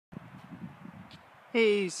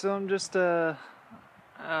Hey, so I'm just getting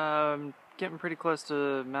pretty close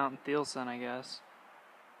to Mount Thielsen, I guess.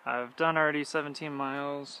 I've done already 17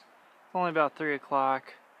 miles. It's only about 3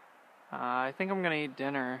 o'clock. I think I'm gonna eat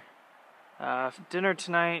dinner. Dinner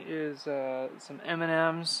tonight is some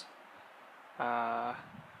M&Ms. A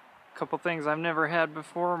couple things I've never had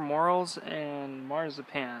before: morels and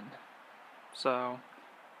marzipan. So,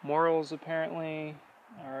 morels apparently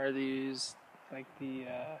are these like the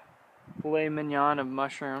filet mignon of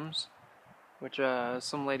mushrooms, which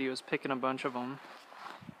some lady was picking a bunch of them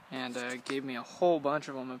and gave me a whole bunch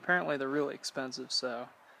of them. Apparently they're really expensive, so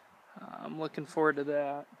I'm looking forward to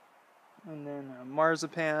that. And then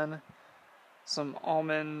marzipan, some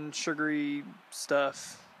almond sugary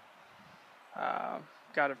stuff.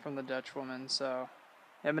 Got it from the Dutch woman, so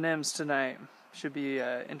M&Ms tonight should be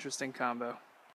an interesting combo.